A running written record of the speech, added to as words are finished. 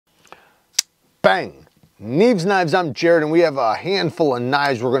Bang! Neeves Knives, I'm Jared, and we have a handful of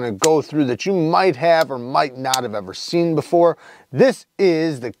knives we're going to go through that you might have or might not have ever seen before. This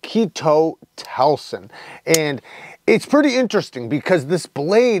is the KETUO TELSON, and it's pretty interesting because this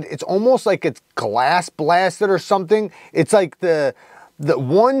blade, it's almost like it's glass blasted or something. It's like the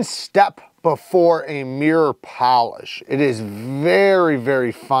one step before a mirror polish. It is very,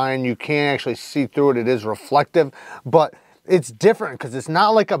 very fine. You can't actually see through it. It is reflective, but it's different because it's not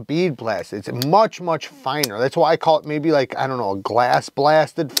like a bead blast. It's much, much finer. That's why I call it maybe like, I don't know, a glass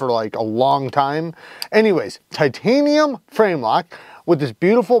blasted for like a long time. Anyways, titanium frame lock with this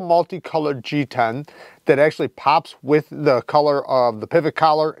beautiful multicolored G10 that actually pops with the color of the pivot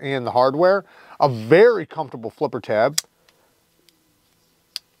collar and the hardware. A very comfortable flipper tab.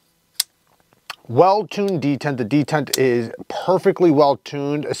 Well-tuned detent. The detent is perfectly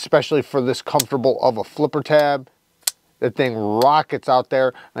well-tuned, especially for this comfortable of a flipper tab. That thing rockets out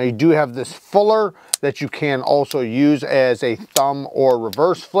there. Now you do have this fuller that you can also use as a thumb or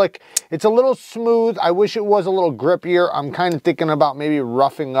reverse flick. It's a little smooth. I wish it was a little grippier. I'm kind of thinking about maybe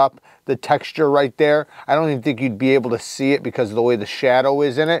roughing up the texture right there. I don't even think you'd be able to see it because of the way the shadow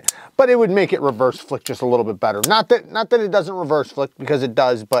is in it, but it would make it reverse flick just a little bit better. Not that it doesn't reverse flick, because it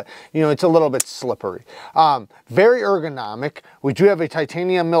does, but you know, it's a little bit slippery. Very ergonomic. We do have a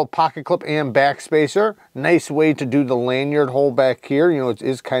titanium milled pocket clip and back spacer. Nice way to do the lanyard hole back here. You know, it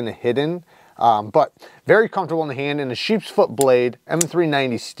is kind of hidden. But very comfortable in the hand, and the sheep's foot blade,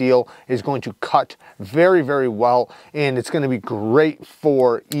 M390 steel, is going to cut very, very well, and it's going to be great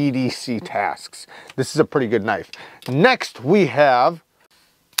for EDC tasks. This is a pretty good knife. Next is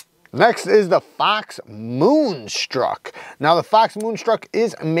the Fox Moonstruck. Now the Fox Moonstruck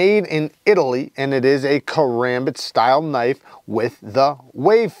is made in Italy, and it is a Karambit style knife with the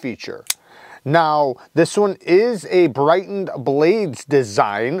wave feature. Now, this one is a Brightened Blades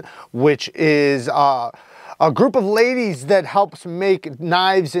design, which is a group of ladies that helps make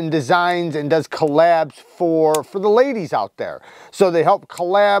knives and designs and does collabs for the ladies out there. So they help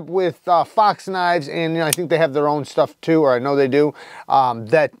collab with Fox Knives, and you know, I think they have their own stuff too, or I know they do, you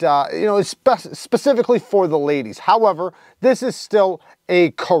know, is specifically for the ladies. However, this is still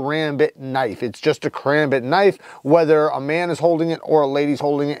a Karambit knife. It's just a Karambit knife, whether a man is holding it or a lady's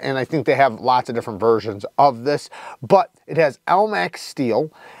holding it, and I think they have lots of different versions of this, but it has Elmax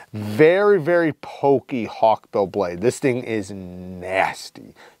steel. Very, very pokey hawkbill blade. This thing is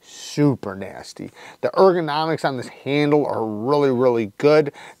nasty, super nasty. The ergonomics on this handle are really, really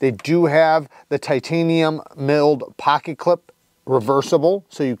good. They do have the titanium milled pocket clip, reversible,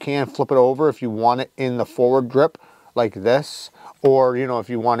 so you can flip it over if you want it in the forward grip like this, or you know, if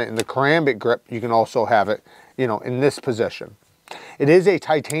you want it in the Karambit grip, you can also have it, you know, in this position. It is a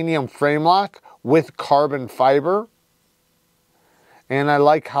titanium frame lock with carbon fiber. And I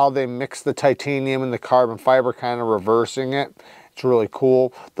like how they mix the titanium and the carbon fiber, kind of reversing it. It's really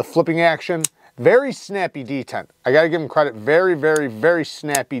cool. The flipping action, very snappy detent. I gotta give them credit, very, very, very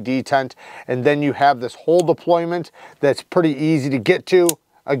snappy detent. And then you have this hole deployment that's pretty easy to get to.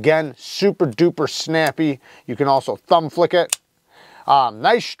 Again, super duper snappy. You can also thumb flick it.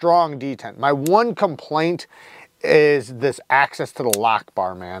 Nice strong detent. My one complaint is this access to the lock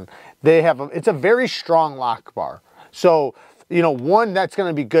bar, man. It's a very strong lock bar. So, you know, one, that's going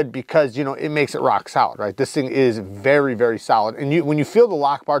to be good because, you know, it makes it rock solid, right? This thing is very, very solid. And when you feel the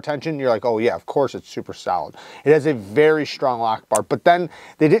lock bar tension, you're like, oh yeah, of course it's super solid. It has a very strong lock bar, but then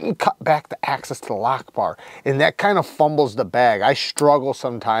they didn't cut back the access to the lock bar, and that kind of fumbles the bag. I struggle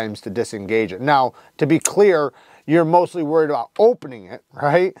sometimes to disengage it. Now, to be clear, you're mostly worried about opening it,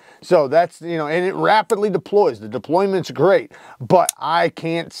 right? So that's, you know, and it rapidly deploys. The deployment's great, but I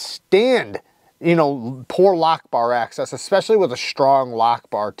can't stand, you know, poor lock bar access, especially with a strong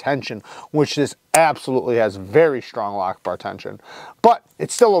lock bar tension, which this absolutely has very strong lock bar tension. But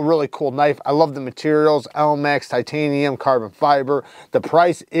it's still a really cool knife. I love the materials, Elmax, titanium, carbon fiber. The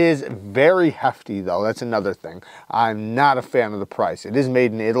price is very hefty though, that's another thing. I'm not a fan of the price. It is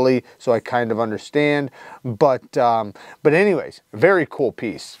made in Italy, so I kind of understand, but anyways, very cool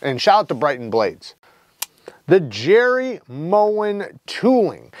piece. And shout out to Brighten Blades. The Jerry MOEN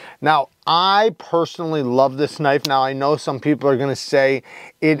tooling. Now, I personally love this knife. Now, I know some people are going to say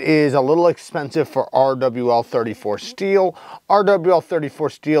it is a little expensive for RWL 34 steel. RWL 34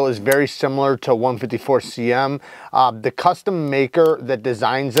 steel is very similar to 154 CM. The custom maker that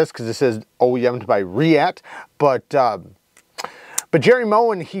designs this, because this is OEM'd by Riat, but But Jerry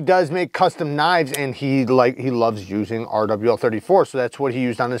MOEN, he does make custom knives, and he loves using RWL34, so that's what he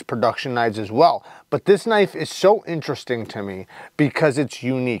used on his production knives as well. But this knife is so interesting to me because it's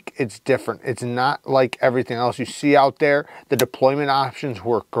unique, it's different. It's not like everything else you see out there. The deployment options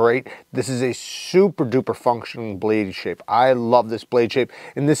work great. This is a super duper functioning blade shape. I love this blade shape,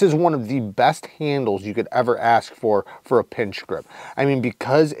 and this is one of the best handles you could ever ask for a pinch grip. I mean,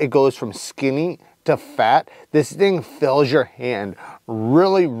 because it goes from skinny to fat, this thing fills your hand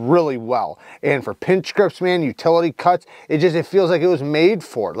really, really well. And for pinch grips, man, utility cuts, it feels like it was made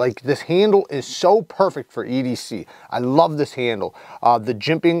for it. Like, this handle is so perfect for EDC. I love this handle. The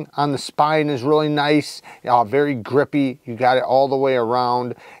jimping on the spine is really nice, very grippy. You got it all the way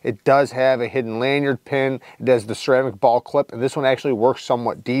around. It does have a hidden lanyard pin. It has the ceramic ball clip, and this one actually works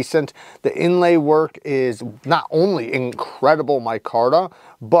somewhat decent. The inlay work is not only incredible micarta,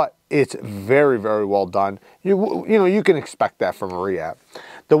 but it's very, very well done. You know, you can expect that from a Rehab.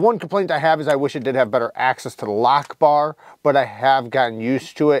 The one complaint I have is I wish it did have better access to the lock bar, but I have gotten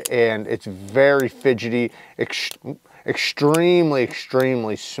used to it, and it's very fidgety, extremely,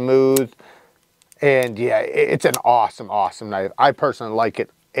 extremely smooth. And yeah, it's an awesome, awesome knife. I personally like it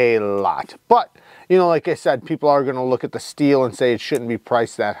a lot. But, you know, like I said, people are going to look at the steel and say it shouldn't be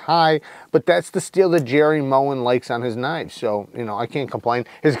priced that high, but that's the steel that Jerry MOEN likes on his knives. So, you know, I can't complain.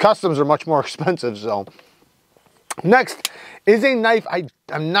 His customs are much more expensive, so. Next is a knife.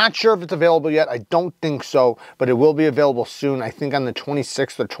 I'm not sure if it's available yet. I don't think so, but it will be available soon. I think on the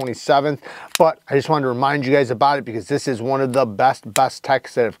 26th or 27th. But I just wanted to remind you guys about it because this is one of the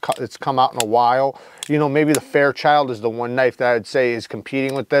BESTECHs that it's come out in a while. You know, maybe the Fairchild is the one knife that I would say is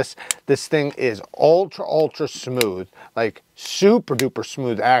competing with this. This thing is ultra, ultra smooth, like super duper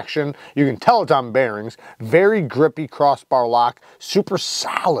smooth action. You can tell it's on bearings. Very grippy crossbar lock, super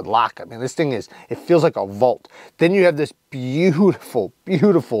solid lock. I mean, this thing is, it feels like a vault. Then you have this beautiful,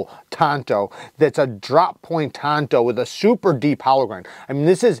 beautiful Tanto that's a drop point Tanto with a super deep hollow grind. I mean,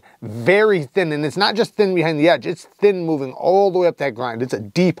 this is very thin, and it's not just thin behind the edge, it's thin moving all the way up that grind. It's a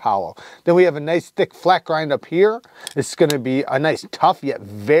deep hollow. Then we have a nice thick flat grind up here. It's going to be a nice tough yet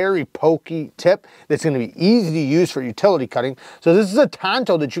very pokey tip that's going to be easy to use for utility cutting. So this is a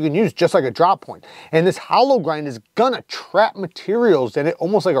Tanto that you can use just like a drop point. And this hollow grind is going to trap materials in it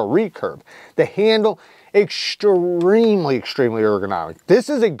almost like a recurve. The handle, extremely, extremely ergonomic. This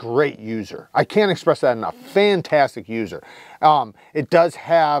is a great user. I can't express that enough. Fantastic user. It does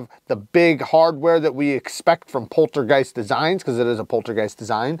have the big hardware that we expect from Poltergeist Designs, because it is a Poltergeist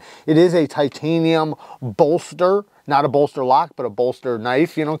design. It is a titanium bolster, not a bolster lock, but a bolster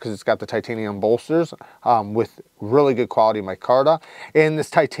knife, you know, because it's got the titanium bolsters with really good quality micarta. And this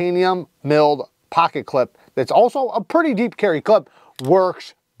titanium milled pocket clip that's also a pretty deep carry clip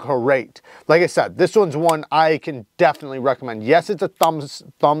works great. Like I said, this one's one I can definitely recommend. Yes, it's a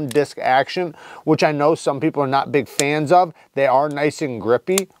thumb disc action, which I know some people are not big fans of. They are nice and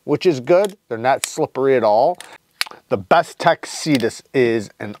grippy, which is good. They're not slippery at all. The BESTECH CETUS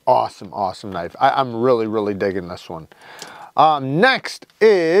is an awesome, awesome knife. I'm really, really digging this one. Next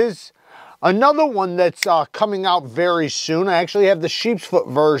is another one that's coming out very soon. I actually have the sheep's foot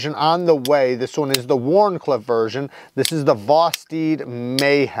version on the way. This one is the Wharncliffe version. This is the VOSTEED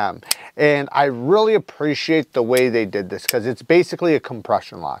MAYHEM. And I really appreciate the way they did this because it's basically a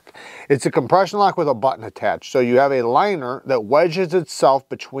compression lock. It's a compression lock with a button attached. So you have a liner that wedges itself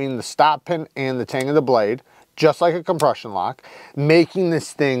between the stop pin and the tang of the blade, just like a compression lock, making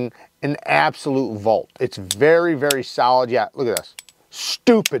this thing an absolute vault. It's very, very solid. Yeah, look at this.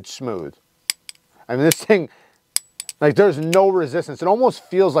 Stupid smooth. I mean, this thing, like, there's no resistance. It almost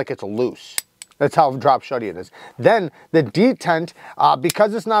feels like it's loose. That's how drop shutty it is. Then the detent,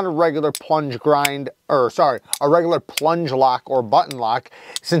 because it's not a regular plunge grind, or sorry, a regular plunge lock or button lock,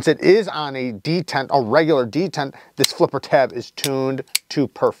 since it is on a detent, a regular detent, this flipper tab is tuned to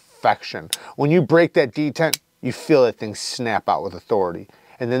perfection. When you break that detent, you feel that thing snap out with authority.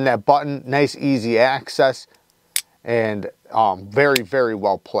 And then that button, nice, easy access, and very, very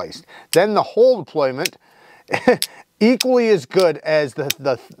well placed. Then the hole deployment, equally as good as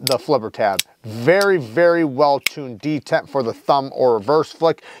the flipper tab. Very, very well tuned detent for the thumb or reverse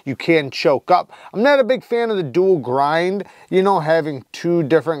flick. You can choke up. I'm not a big fan of the dual grind, you know, having two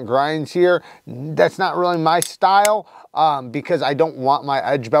different grinds here. That's not really my style because I don't want my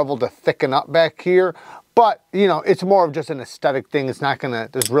edge bevel to thicken up back here. But, you know, it's more of just an aesthetic thing. It's not gonna,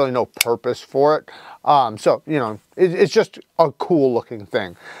 there's really no purpose for it. So, you know, it's just a cool looking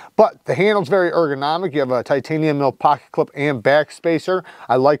thing. But the handle's very ergonomic. You have a titanium milled pocket clip and back spacer.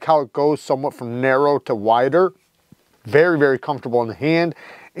 I like how it goes somewhat from narrow to wider. Very, very comfortable in the hand.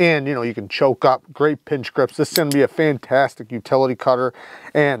 and you know, you can choke up, great pinch grips. This is going to be a fantastic utility cutter,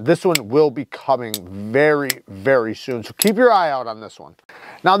 and this one will be coming very, very soon. So keep your eye out on this one.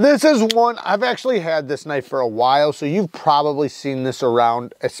 Now this is one, I've actually had this knife for a while, so you've probably seen this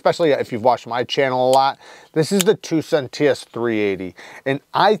around, especially if you've watched my channel a lot. This is the TWOSUN TS380, and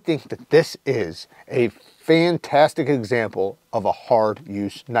I think that this is a fantastic example of a hard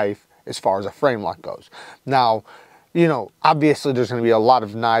use knife as far as a frame lock goes. Now, you know, obviously there's going to be a lot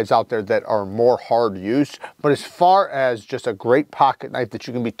of knives out there that are more hard use, but as far as just a great pocket knife that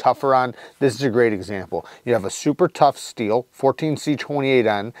you can be tougher on, this is a great example. You have a super tough steel,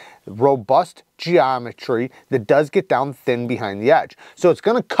 14C28N, robust geometry that does get down thin behind the edge. So it's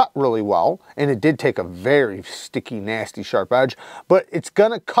going to cut really well, and it did take a very sticky, nasty, sharp edge, but it's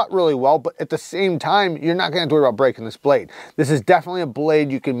going to cut really well, but at the same time, you're not going to have to worry about breaking this blade. This is definitely a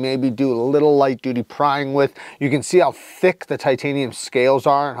blade you can maybe do a little light duty prying with. You can see how thick the titanium scales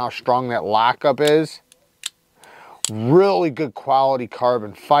are and how strong that lockup is. Really good quality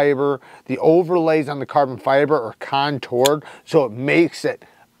carbon fiber. The overlays on the carbon fiber are contoured, so it makes it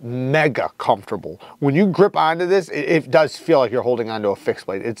mega comfortable. When you grip onto this, it does feel like you're holding onto a fixed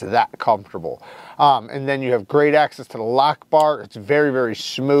blade. It's that comfortable. And then you have great access to the lock bar. It's very, very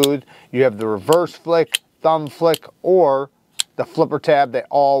smooth. You have the reverse flick, thumb flick, or the flipper tab. They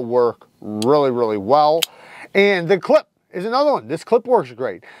all work really, really well. And the clip is another one. This clip works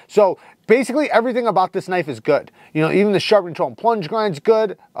great. So basically everything about this knife is good. You know, even the sharpening tool and plunge grind's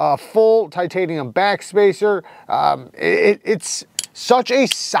good. Full titanium backspacer. It's such a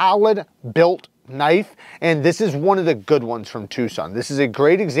solid built knife, and this is one of the good ones from TWOSUN. This is a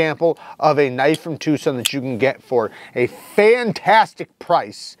great example of a knife from TWOSUN that you can get for a fantastic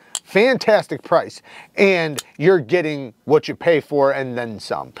price, and you're getting what you pay for and then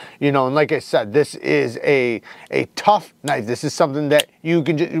some. You know, and like I said, this is a tough knife. This is something that you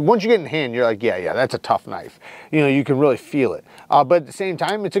can just, once you get in hand, you're like, yeah, that's a tough knife. You know, you can really feel it. But at the same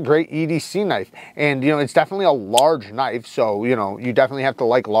time, it's a great EDC knife, and you know, it's definitely a large knife, so you know, you definitely have to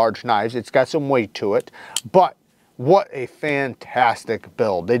like large knives. It's got some weight to it, but what a fantastic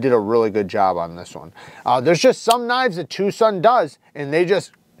build. They did a really good job on this one. There's just some knives that TWOSUN does, and they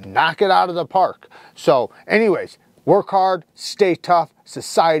just knock it out of the park. So anyways, work hard, stay tough.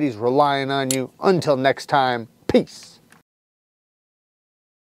 Society's relying on you. Until next time, peace.